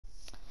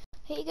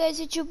Hey guys,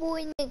 it's your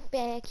boy Nick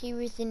back here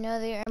with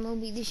another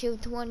MLB The Show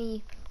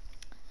 20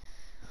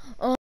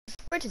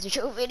 Friends of the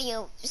Show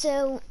video.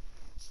 So,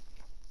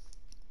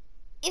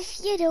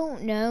 if you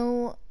don't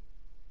know,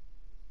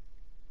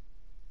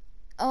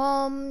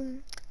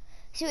 so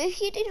if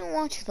you didn't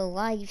watch the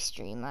live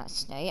stream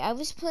last night, I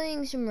was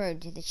playing some Road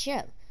to the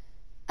Show.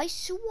 I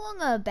swung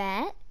a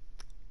bat,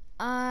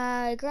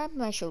 I grabbed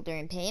my shoulder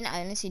in pain.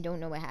 I honestly don't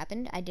know what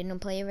happened. I didn't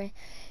play a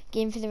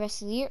game for the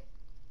rest of the year.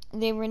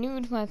 They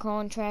renewed my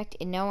contract,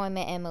 and now I'm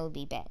at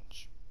MLB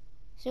bench.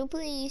 So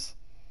please,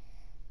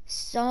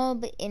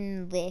 sub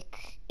and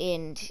lick,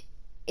 and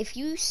if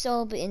you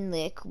sub and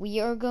lick,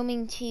 we're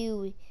going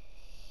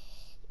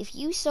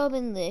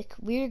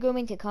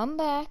to come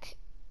back,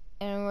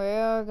 and we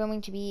are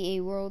going to be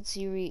a World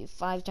Series,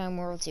 5-time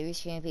World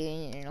Series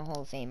champion and a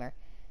Hall of Famer.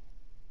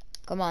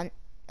 Come on,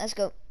 let's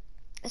go.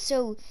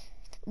 So,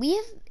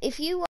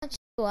 if you watch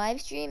the live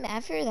stream,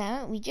 after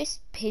that, we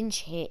just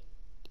pinch hit.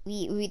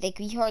 We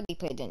hardly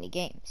played any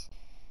games.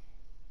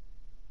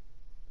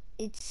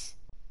 It's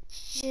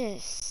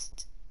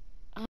just,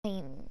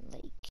 I'm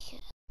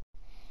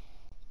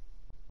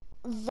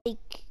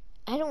like,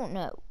 I don't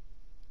know.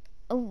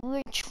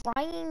 We're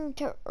trying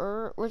to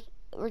earn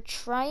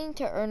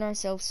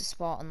ourselves a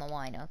spot on the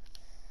lineup.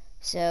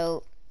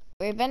 So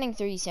we're betting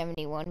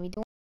 371. We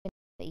don't have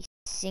a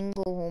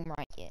single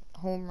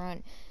home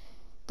run.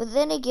 But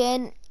then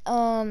again,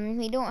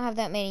 we don't have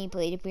that many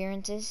plate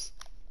appearances.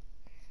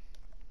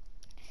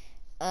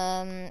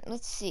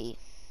 Let's see.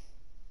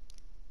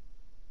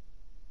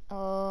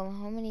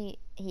 How many?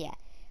 Yeah,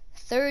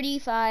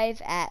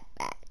 35 at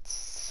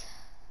bats.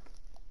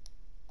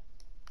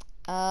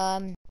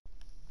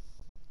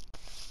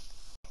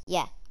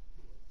 Yeah,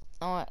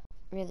 not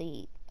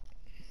really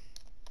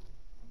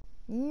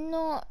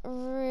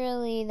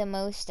the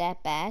most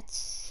at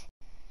bats.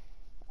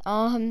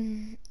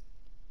 I'm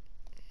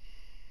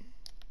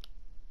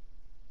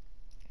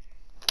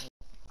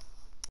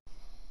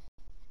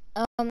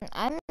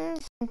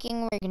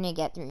thinking we're gonna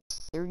get through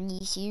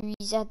 30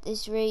 series at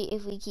this rate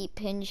if we keep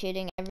pinch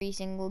hitting every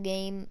single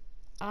game.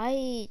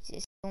 I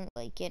just don't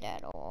like it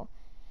at all.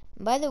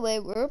 By the way,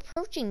 we're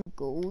approaching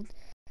gold.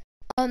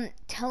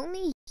 Tell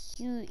me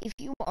if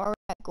you are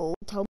at gold,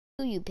 tell me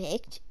who you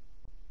picked.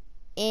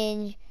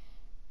 And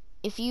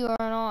if you are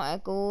not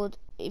at gold,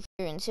 if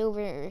you're in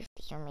silver, or if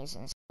for some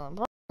reason still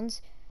in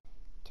bronze,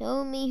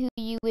 tell me who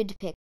you would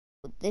pick.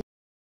 Who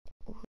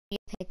you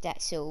picked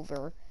at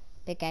silver,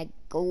 pick at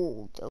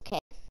gold, okay?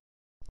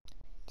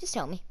 Just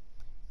tell me.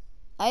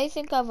 I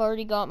think I've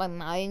already got my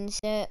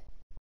mindset.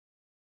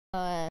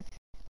 So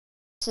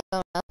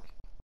I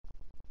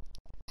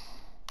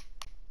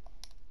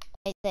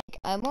think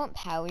I want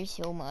power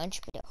so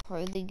much, but it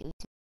hardly gives me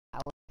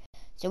power.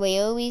 So I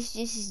always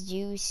just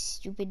do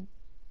stupid.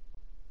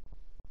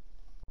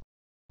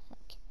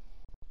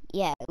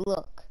 Yeah,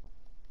 look.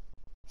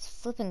 It's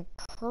flipping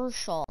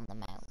Kershaw on the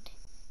mound.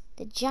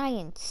 The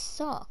Giants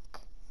suck.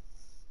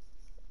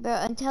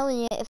 But I'm telling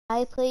you, if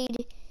I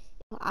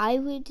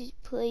would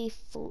play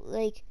full,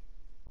 like,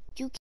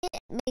 you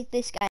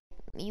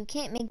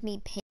can't make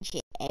me pinch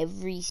it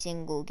every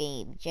single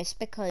game just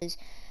because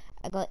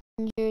I got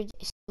injured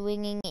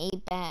swinging a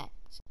bat.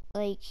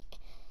 Like,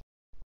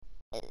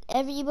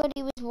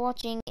 everybody was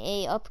watching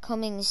a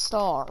upcoming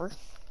star,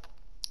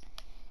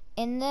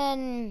 and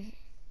then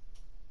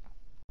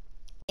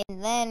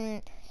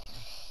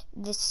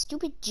the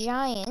stupid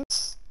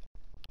Giants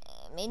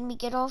made me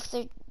get off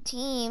their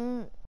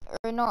team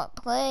or not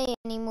play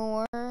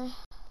anymore,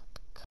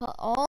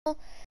 all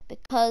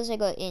because I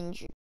got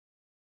injured.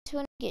 That's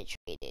when I get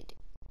traded.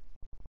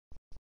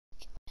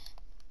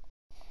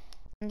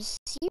 I'm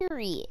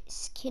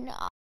serious. Can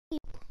I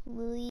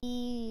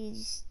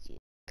please?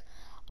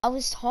 I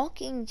was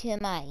talking to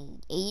my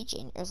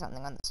agent or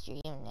something on the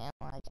stream, and I'm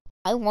like,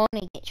 I want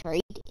to get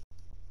traded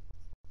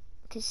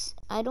because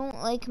I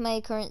don't like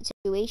my current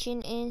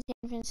situation in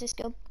San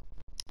Francisco.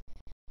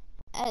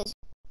 As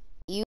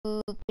you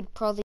could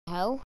probably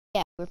tell,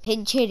 yeah, we're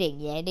pinch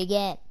hitting yet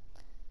again.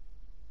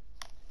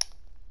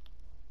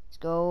 Let's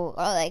go.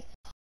 Or like,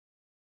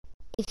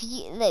 if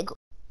you like,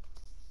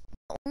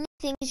 the only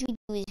things we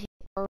do is hit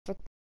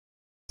perfect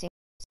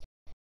singles.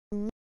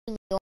 Really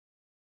don't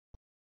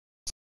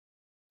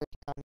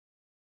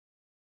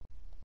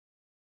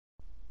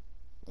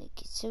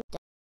like it's so dumb.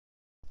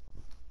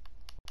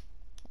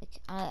 Like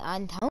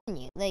I'm telling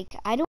you, like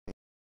I don't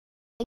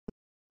like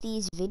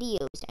these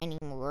videos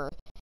anymore.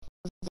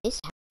 If this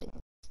happens,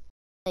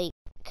 like,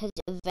 because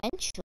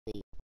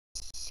eventually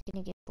it's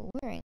gonna get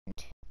boring.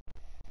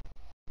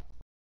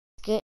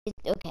 Okay,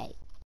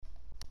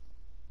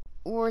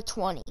 we're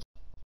 20.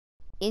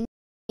 In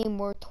game,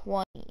 we're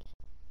 20.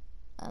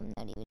 I'm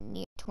not even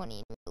near 20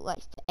 in real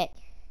life. But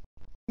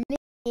in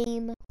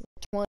game, we're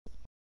 20.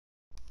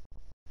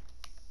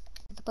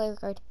 The player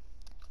card.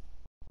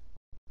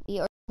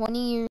 We are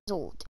 20 years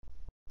old.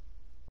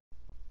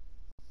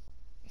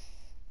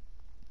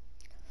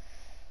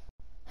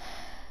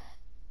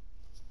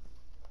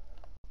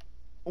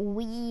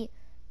 We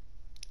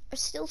We're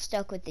still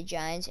stuck with the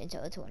Giants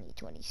until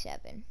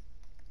 2027.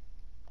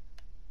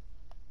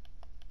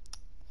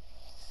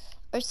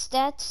 Our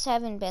stats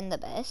haven't been the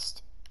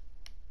best.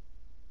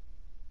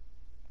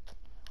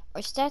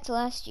 Our stats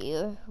last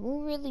year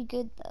were really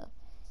good though.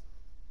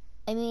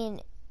 I mean,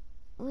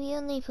 we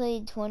only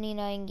played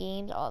 29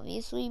 games,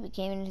 obviously. We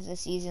came into the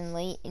season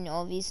late, and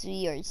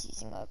obviously our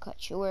season got cut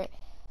short.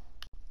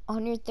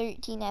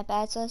 113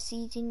 at-bats last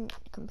season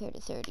compared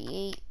to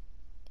 38.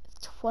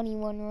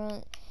 21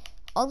 runs.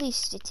 All these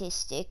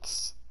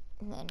statistics.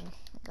 And then,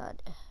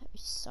 God, we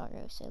start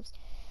ourselves.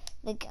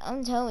 Like,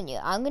 I'm telling you,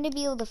 I'm gonna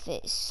be able to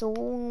fit so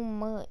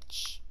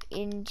much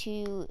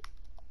into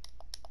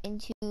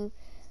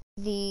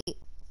a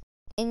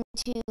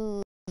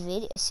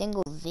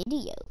single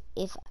video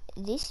if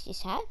this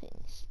just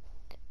happens.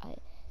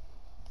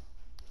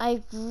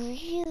 I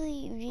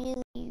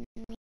really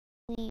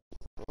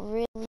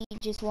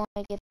just want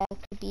to get back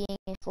to being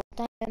a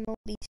full-time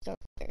MLB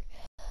starter,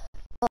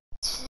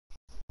 but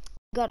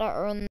gotta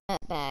earn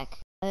that back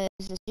as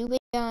the stupid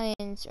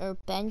Giants are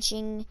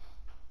benching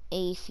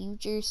a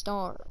future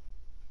star,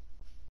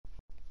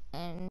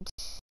 and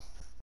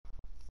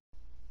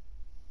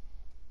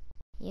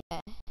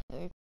yeah,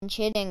 they're pinch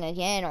hitting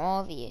again,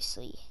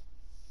 obviously.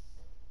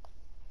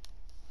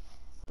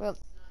 Bro,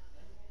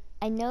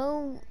 I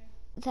know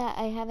that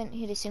I haven't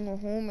hit a single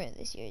homer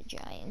this year,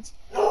 Giants,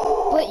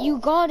 but you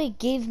gotta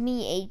give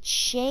me a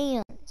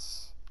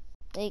chance.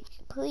 Like,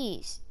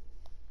 please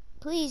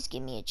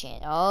give me a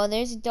chance. Oh,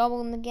 there's a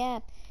double in the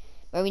gap.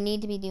 But we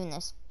need to be doing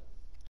this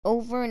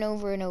over and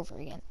over and over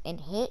again, and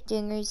hit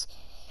dingers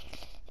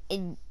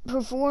and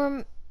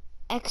perform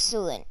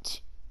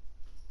excellent,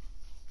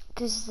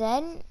 because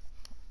then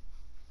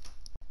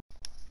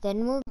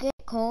we'll get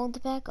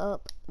called back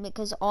up,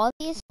 because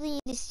obviously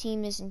this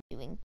team isn't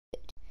doing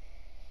good.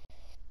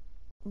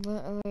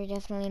 We're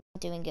definitely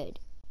not doing good.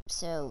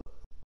 So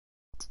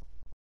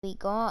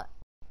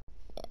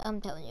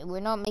I'm telling you, we're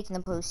not making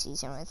the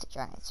postseason with the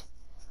Giants.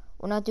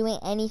 We're not doing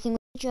anything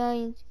with the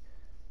Giants.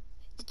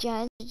 The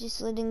Giants are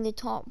just letting the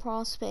top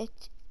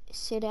prospect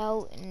sit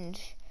out and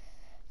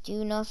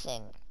do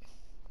nothing.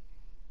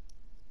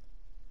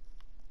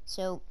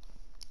 So,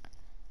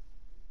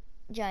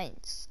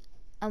 Giants,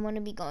 I want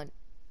to be gone.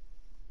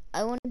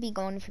 I want to be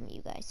gone from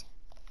you guys.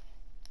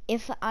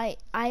 If I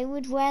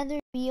would rather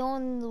be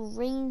on the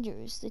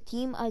Rangers, the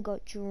team I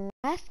got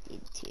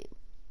drafted to.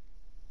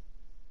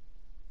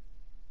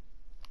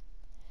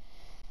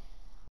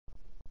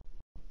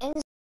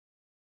 And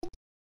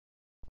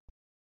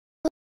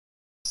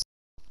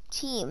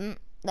team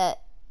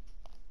that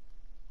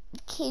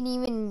can't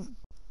even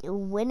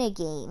win a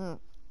game.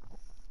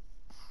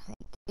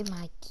 Like,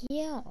 my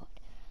God,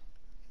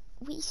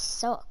 we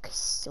suck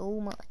so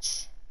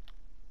much.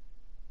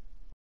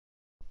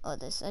 Oh,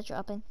 this is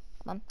dropping.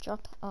 Come on,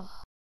 drop.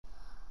 Oh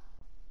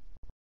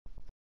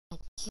my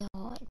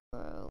God,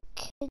 bro,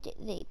 could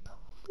they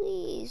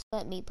please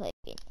let me play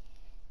a game?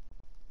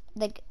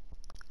 Like,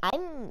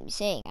 I'm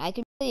saying I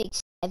could play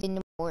 7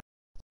 more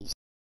seasons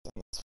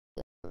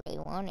if I really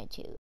wanted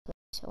to,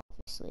 so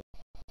obviously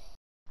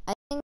I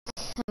think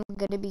I'm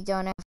gonna be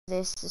done after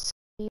this. This is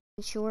gonna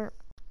be short.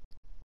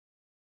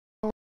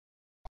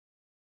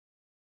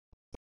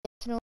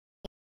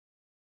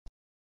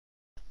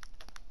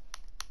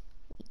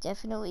 We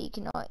definitely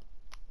cannot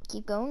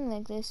keep going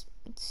like this.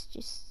 It's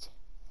just,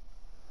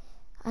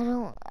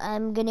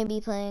 I'm gonna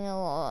be playing a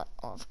lot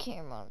off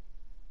camera,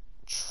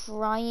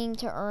 trying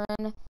to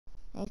earn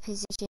my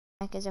position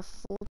back as a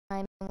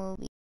full-time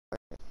MLB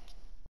starter.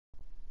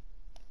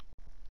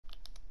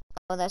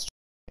 Oh, that's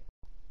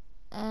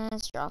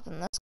dropping.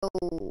 Let's go.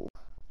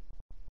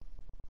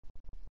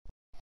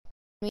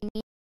 We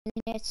need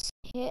minutes,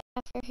 hit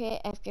after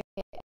hit after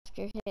hit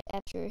after hit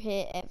after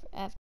hit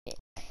after hit.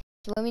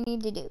 That's what we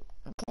need to do.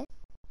 Okay.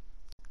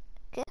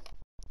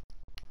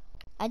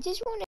 I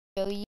just want to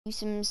show you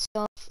some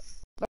stuff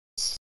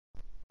first,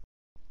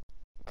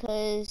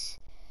 because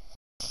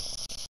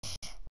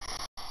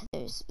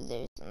there's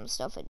some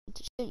stuff I need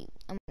to show you.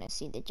 I want to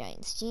see the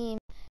Giants team,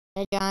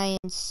 the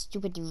Giants'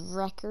 stupid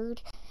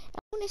record. I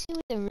want to see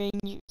what the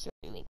Rangers are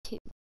doing too.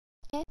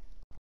 Okay.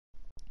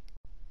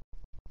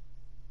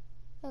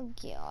 Oh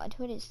God,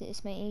 what is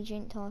this? My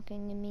agent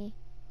talking to me?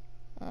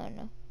 I don't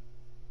know.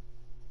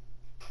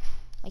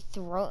 My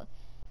throat.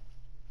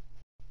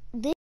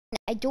 This,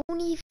 I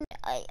don't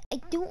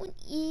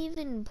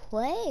even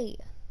play.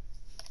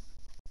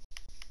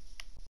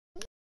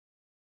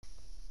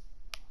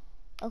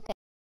 Okay.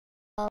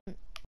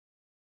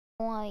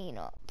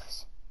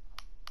 Lineups.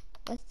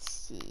 Let's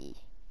see.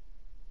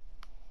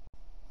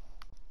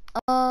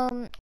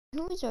 Who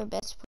is our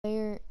best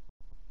player?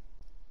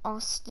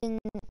 Austin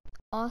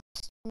Seller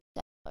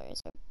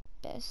is our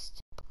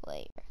best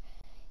player,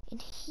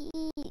 and he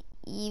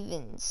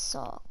even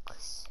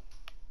sucks.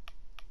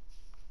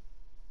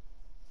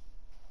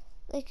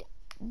 Like,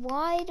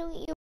 why don't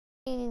you?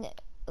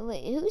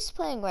 Wait, who's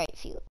playing right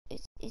field?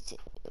 It's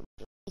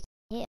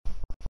him.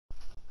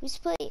 Who's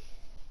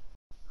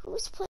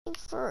playing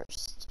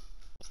first?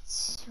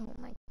 Oh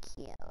my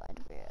god,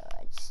 bro.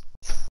 It's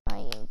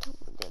trying to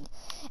look good.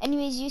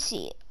 Anyways, you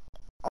see,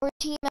 our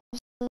team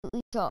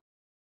absolutely sucks.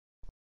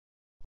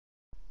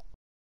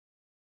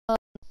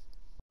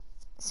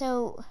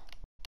 So,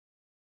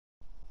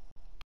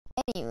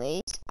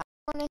 anyways, I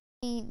want to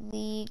see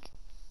league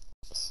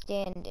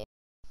standing.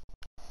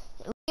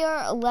 We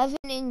are 11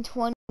 and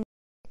 20.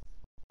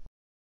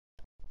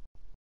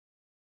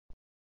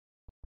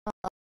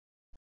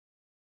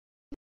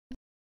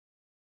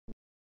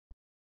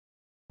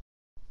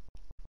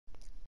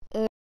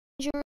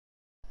 Rangers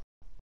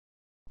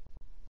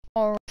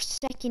are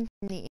second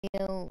in the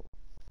AL.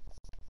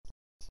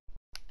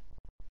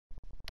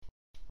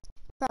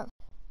 Bro,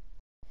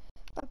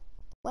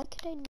 why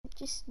could I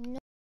just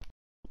not?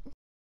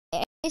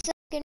 I guess I'm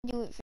gonna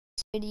do it for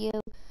this video.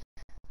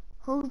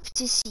 Hope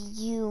to see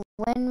you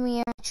when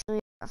we actually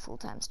are a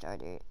full-time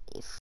starter,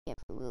 if we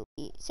ever will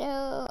be.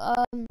 So,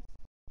 I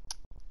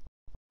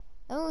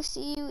will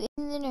see you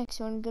in the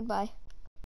next one. Goodbye.